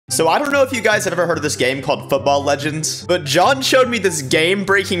So I don't know if you guys have ever heard of this game called Football Legends, but John showed me this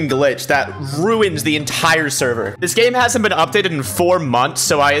game-breaking glitch that ruins the entire server. This game hasn't been updated in 4 months,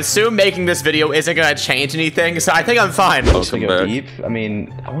 so I assume making this video isn't gonna change anything, so I think I'm fine. Should we go deep? I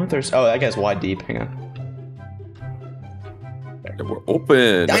mean, I wonder if there's... Oh, I guess wide deep. Hang on. We're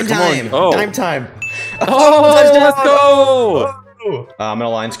open. Time time. Oh. Time time. Oh, let's go. I'm gonna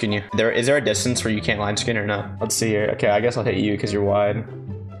line skin you. Is there a distance where you can't line skin or no? Let's see here. Okay, I guess I'll hit you because you're wide.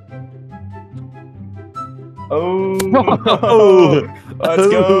 Oh, let's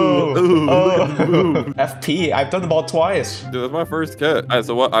go. Oh. FP. I've done the ball twice. Dude, that's my first catch. Alright,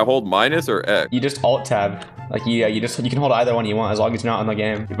 so what? I hold minus or X? You just alt tab. Like you can hold either one you want as long as you're not on the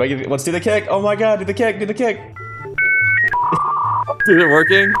game. Let's do the kick. Oh my god, do the kick, do the kick. Is it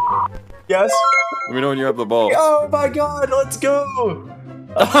working? Yes. Let me know when you have the ball. Oh my god, let's go.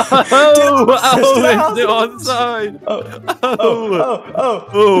 Oh, it's onside. Oh.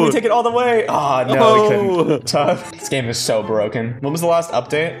 We take it all the way. Oh, no, we couldn't. Tough. This game is so broken. When was the last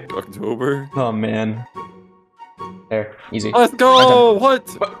update? October. Oh, man. There, easy. Let's go. What?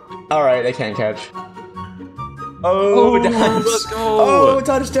 All right, they can't catch. Oh, let's go. Oh,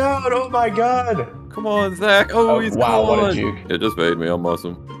 touchdown. Oh, my God. Come on, Zach. Oh, he's wow, gone. what a juke. It just made me. I'm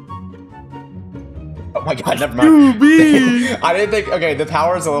awesome. Oh my god, never mind. I didn't think... Okay, the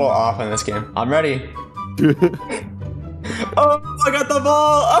power is a little off in this game. I'm ready. Oh, I got the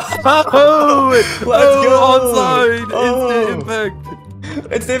ball! Oh, let's go! Onside! Instant impact!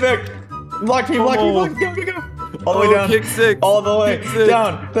 Instant impact! Block me, block me, block me, go, go, go! All the way down. Kick 6. All the way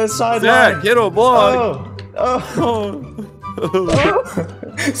down the sideline. Zach, get a block! Oh.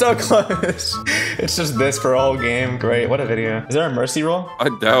 So close. It's just this for all game. Great, what a video. Is there a mercy roll? I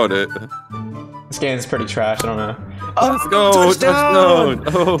doubt it. This game is pretty trash, I don't know. Let's go! Touchdown!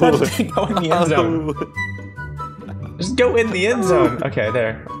 Oh. Touchdown. Go in the end zone. Just go in the end zone. Okay,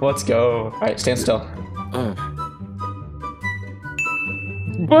 there. Let's go. Alright, stand still.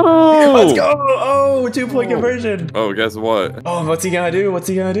 Whoa! Let's go! Oh, 2-point conversion. Oh, guess what? Oh, what's he gonna do? What's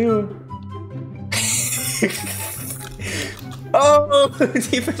he gonna do? Oh,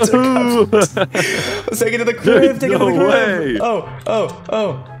 defensive coverage. Let's take it to the crib. Take it to the crib.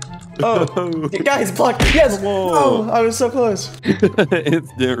 Oh, guys, block. Yes. Oh, I was so close.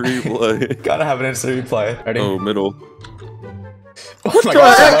 Instant replay. Gotta have an instant replay. Ready? Oh, middle. Oh my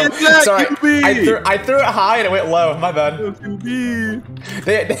god. Sorry. I threw it high and it went low. My bad.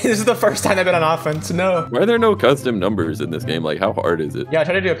 This is the first time I've been on offense. No. Why are there no custom numbers in this game? Like, how hard is it? Yeah, I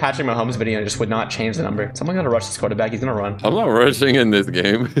tried to do a Patrick Mahomes video and it just would not change the number. Someone gotta rush this quarterback. He's gonna run. I'm not rushing in this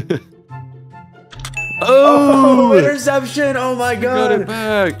game. Oh, interception. Oh my god. Got it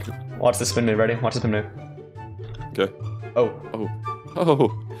back. Watch the spin move. Ready? Watch the spin move. Okay.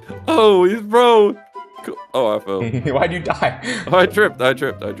 Oh, he's bro. Oh, I fell. Why'd you die? Oh, I tripped.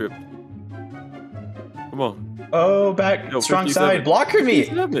 Come on. Oh, back. Yo, strong 57. side. Block for me.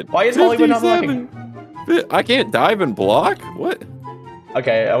 57. Why is Hollywood not blocking? I can't dive and block? What?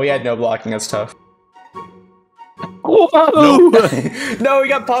 Okay, we had no blocking. That's tough. Whoa! No, we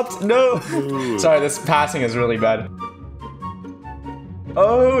got popped. No. Sorry, this passing is really bad.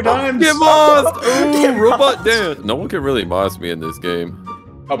 Oh, dimes. Get mossed! Oh, robot dance. No one can really moss me in this game.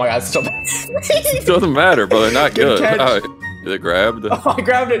 Oh my god, it's still It doesn't matter, bro. They're not good. Is it grabbed? Oh, I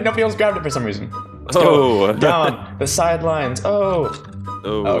grabbed it. Nobody else grabbed it for some reason. Let's go. Down the sidelines. Oh,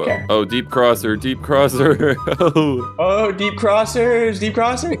 okay. Oh, deep crosser. Oh, deep crossers.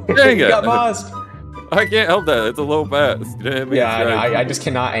 Dang it. Got mossed. I can't help that. It's a low pass. I just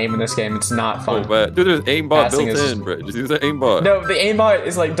cannot aim in this game. It's not fun. Oh, bad. Dude, there's aimbot built in, bro. Just use the aimbot. No, the aimbot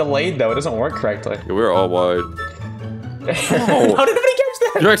is like delayed though. It doesn't work correctly. Yeah, we're all wide. How did nobody catch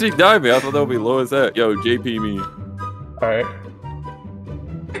that? You actually dived me. I thought that would be low as that. Yo, JP me. Alright.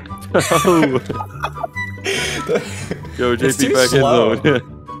 Yo, JP back in zone.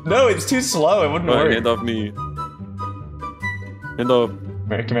 No, it's too slow. It wouldn't work. Hand off me. Hand off. Come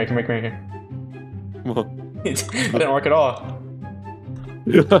here. Come on. It didn't work at all.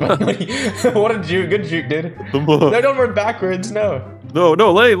 What a juke. Good juke, dude. Come on. No, don't run backwards. No. No,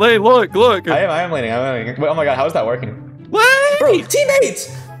 lane, look. I am laning. Wait, oh my god, how is that working? What? Bro,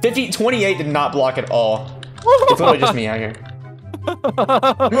 teammates! 28 did not block at all. It's literally just me out here. Come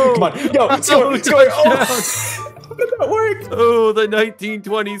on. Yo, let's go. Oh. How did that work? Oh, the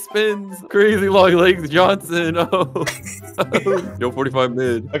 1920 spins. Crazy long legs Johnson. Oh. Yo, 45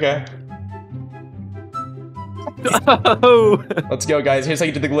 mid. Okay. Oh. Let's go, guys. Here's how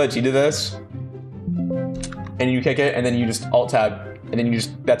you do the glitch. You do this. And you kick it, and then you just alt-tab. And then you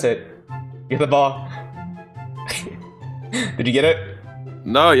just, that's it. Get the ball. Did you get it?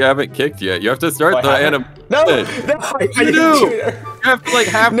 No, you haven't kicked yet. You have to start the anim. No! You do! have to like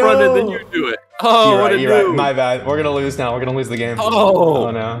half run and then you do it. Oh, you're what right, a you're right. noob. My bad. We're gonna lose now. We're gonna lose the game. Oh.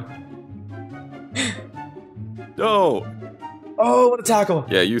 Oh no. No. Oh, what a tackle.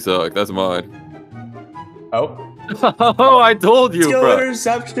 Yeah, you suck. That's mine. Oh. Oh, I told you, Still bro.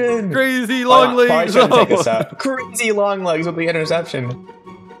 interception. Crazy long Probably legs. shouldn't take this out. Crazy long legs with the interception.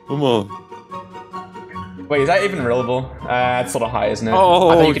 Come on. Wait, is that even reelable? That's a little high, isn't it? Oh,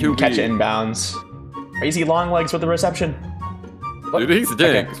 I thought you could QB. catch it in bounds. Crazy long legs with the reception. What? Dude, he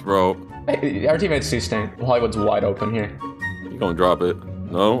stinks, bro. Hey, our teammates do stink. Hollywood's wide open here. You gonna drop it?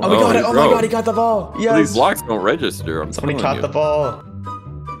 No. Oh, we got it! Oh bro. my god, he got the ball! Yes! These blocks don't register. I'm Somebody telling caught the ball.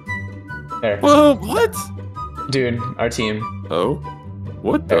 There. Whoa, what? Dude, our team. Oh?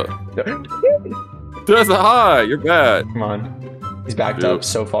 What There. the? That's a high. You're bad. Come on. He's backed Dude. up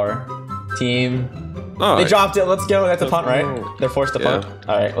so far. Team. Nice. They dropped it. Let's go. That's a punt, right? go. They're forced to Yeah. punt.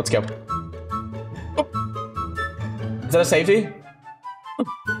 All right, let's go. Is that a safety?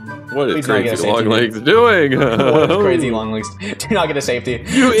 What is Please not get a crazy long safety. legs doing? What is crazy long legs? Do not get a safety.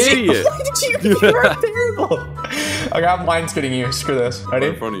 You idiot. Why did you? You're terrible. Okay, I'm line spitting you. Screw this. Right in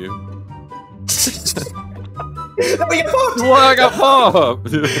Ready? front of you. We got popped. Why I got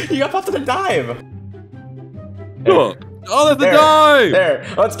popped? You got popped in a dive. Oh, that's a There. dive. There.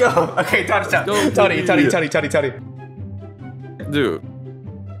 Let's go. Okay, touchdown. Go, Tutty, Tutty. tutty, tutty, tutty, tutty. Dude.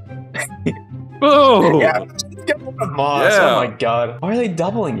 Oh. Yeah. Moss. Yeah. Oh my god. Why are they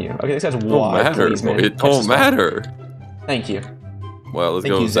doubling you? Okay, this guy's Don't wide. matter. Please, man. It Catch don't this ball. matter. Thank you. Well, let's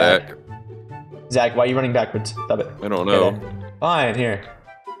Thank go, you, Zach. Zach, why are you running backwards? Stop it. I don't Okay, know. there. Fine, here.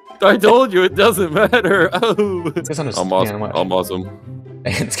 I told you it doesn't matter. Oh. This guy's on his I'm awesome. watch. I'm awesome.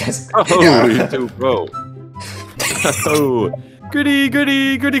 This guy's. Oh, you too, bro. Oh. Goody,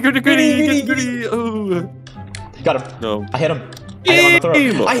 goody, goody, goody, goody, goody. Oh. Got him. No. I hit him. I hit him on the throw.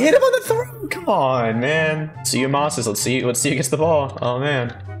 Game. I hit him on the throw. Come on, see you, Mosses. Let's see who gets the ball. Oh man.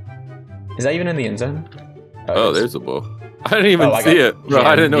 Is that even in the end zone? Oh, it is. there's a ball. I didn't even Oh, I see got- it. Bro, Yeah,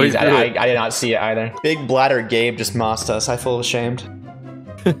 I didn't know he I did it. did not see it either. Big bladder Gabe just mossed us. I feel ashamed.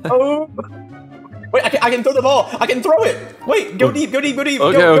 Oh. Wait, I can throw the ball. I can throw it. Wait, go deep, go deep, go deep.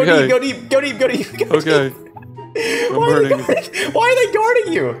 Okay, go okay. deep, go deep, go deep, go deep. Go Okay. deep. I'm Why are, they burning. guarding, why are they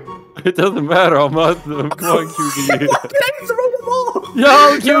guarding you? It doesn't matter. I'm awesome. Come on, Why QB. can I throw the ball? Yo,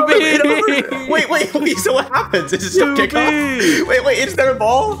 No, QB. wait, so what happens? Is it still kick off? QB. Wait, is there a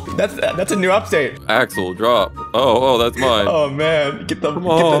ball? That's a new update. Axel, drop. Oh, that's mine. Oh man, get the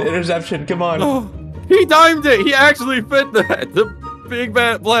on. interception. Come on. Oh, he timed it. He actually fit that. The big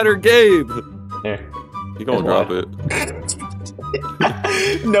bat bladder Gabe. Here. He gonna There's drop it.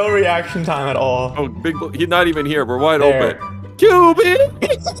 No reaction time at all. Oh, he's not even here. We're wide There. open.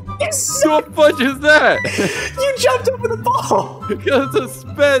 QB. Yes. What fudge is that? You jumped over the ball. Because it's a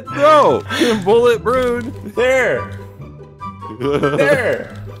sped throw. Bullet Broon. There.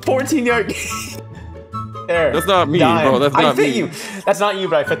 There. 14-yard. There. That's not me, Dime. bro. That's I not fit me. you. That's not you,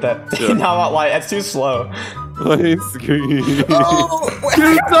 but I fit that. Yeah. No, I'm not lying. That's too slow. My screen. Oh,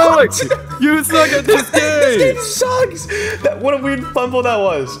 You suck! You suck at this This game! game sucks! What a weird fumble that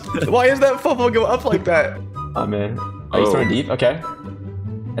was. Why does that fumble go up like that? Oh man. Oh, he's Oh. throwing deep? Okay.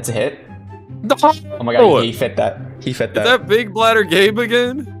 That's a hit. No. Oh my god, he fit that. He fit Is that. that big bladder Gabe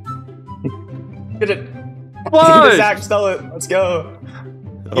again? Get it. What? Zach stole it. Let's go.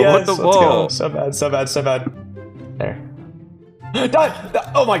 Oh, what the let's ball? go. So bad, so bad, so bad. There. Done.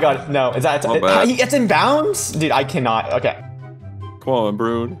 Oh my god, no. Is that My bad. it's in bounds? Dude, I cannot. Okay. Come on,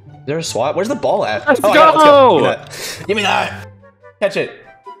 Broon. Is there a swat? Where's the ball at? Let's I got it. go! Let's go. Give me that. Catch it.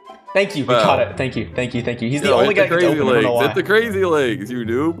 Thank you. We Wow. caught it. Thank you. Thank you. Thank you. He's the Yo, only guy hit the that gets crazy open. I don't know legs. why. Hit the crazy legs, you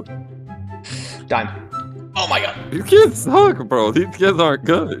noob. Dime. Oh my god. These kids suck, bro. These kids aren't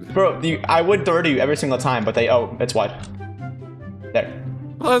good. Bro, I would throw to you every single time, but it's wide. There.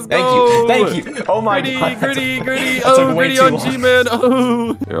 Let's Thank go. you. Thank you. Oh my Gritty, god. gritty, gritty. that took Oh, way gritty too on long. G-Man.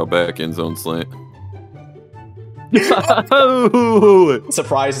 Oh. Here, I'll back end zone slant. Oh.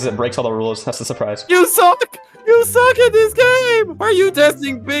 Surprise is it breaks all the rules. That's the surprise. You suck! You suck at this game! Are you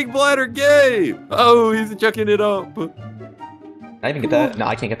testing big bladder Gabe? Oh, he's chucking it up. Can I even get that? No,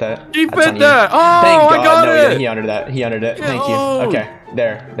 I can't get that. He That's on fit you. that! Oh, Thank I God. got No, it! he undered that. He undered it. Get Thank you. on. Okay.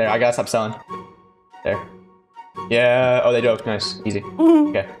 There. I gotta stop selling. There. Yeah. Oh, they do. Nice. Easy. Ooh.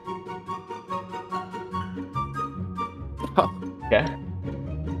 Okay. Okay.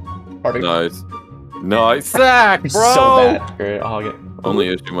 Perfect. Nice. Nice sack, bro! So bad. Great. I'll get. Only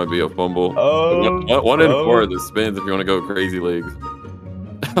issue might be a fumble. Oh. One in oh. 4 of the spins if you want to go crazy legs.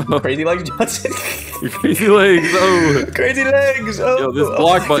 Crazy legs, Johnson. Your crazy legs, oh! Crazy legs. Oh. Yo, this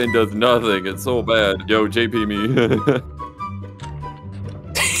block button does nothing. It's so bad. Yo, JP me.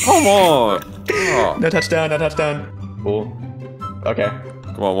 Come on! Oh. No touchdown. No touchdown. Cool. Okay.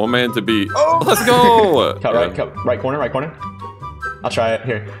 Come on, 1 man to beat. Oh. Let's go. Cut right corner, right corner. I'll try it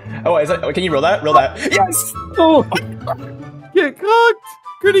here. Oh, is that? Can you roll that? Roll that. Yes. Oh. Get cooked.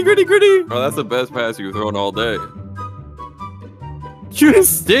 Gritty, gritty, gritty. Oh, that's the best pass you've thrown all day. You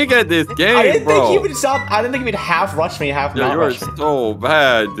stink at this game, I didn't bro. think he would stop. I didn't think he would half rush me, half Yeah, not you are rush me. so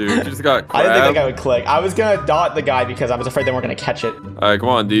bad, dude. You just got I didn't think that guy crabbed. would click. I was gonna dot the guy because I was afraid they weren't gonna catch it. All right, come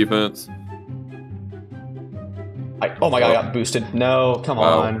on, defense. Oh my god, I got boosted. No, come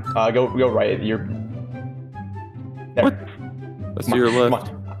Wow. on. Go right. You're. There. What? Let's see your Come left.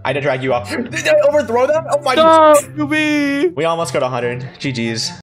 on. I had to drag you off. Did I overthrow that? Oh my No, god. QB. We almost got 100. GG's.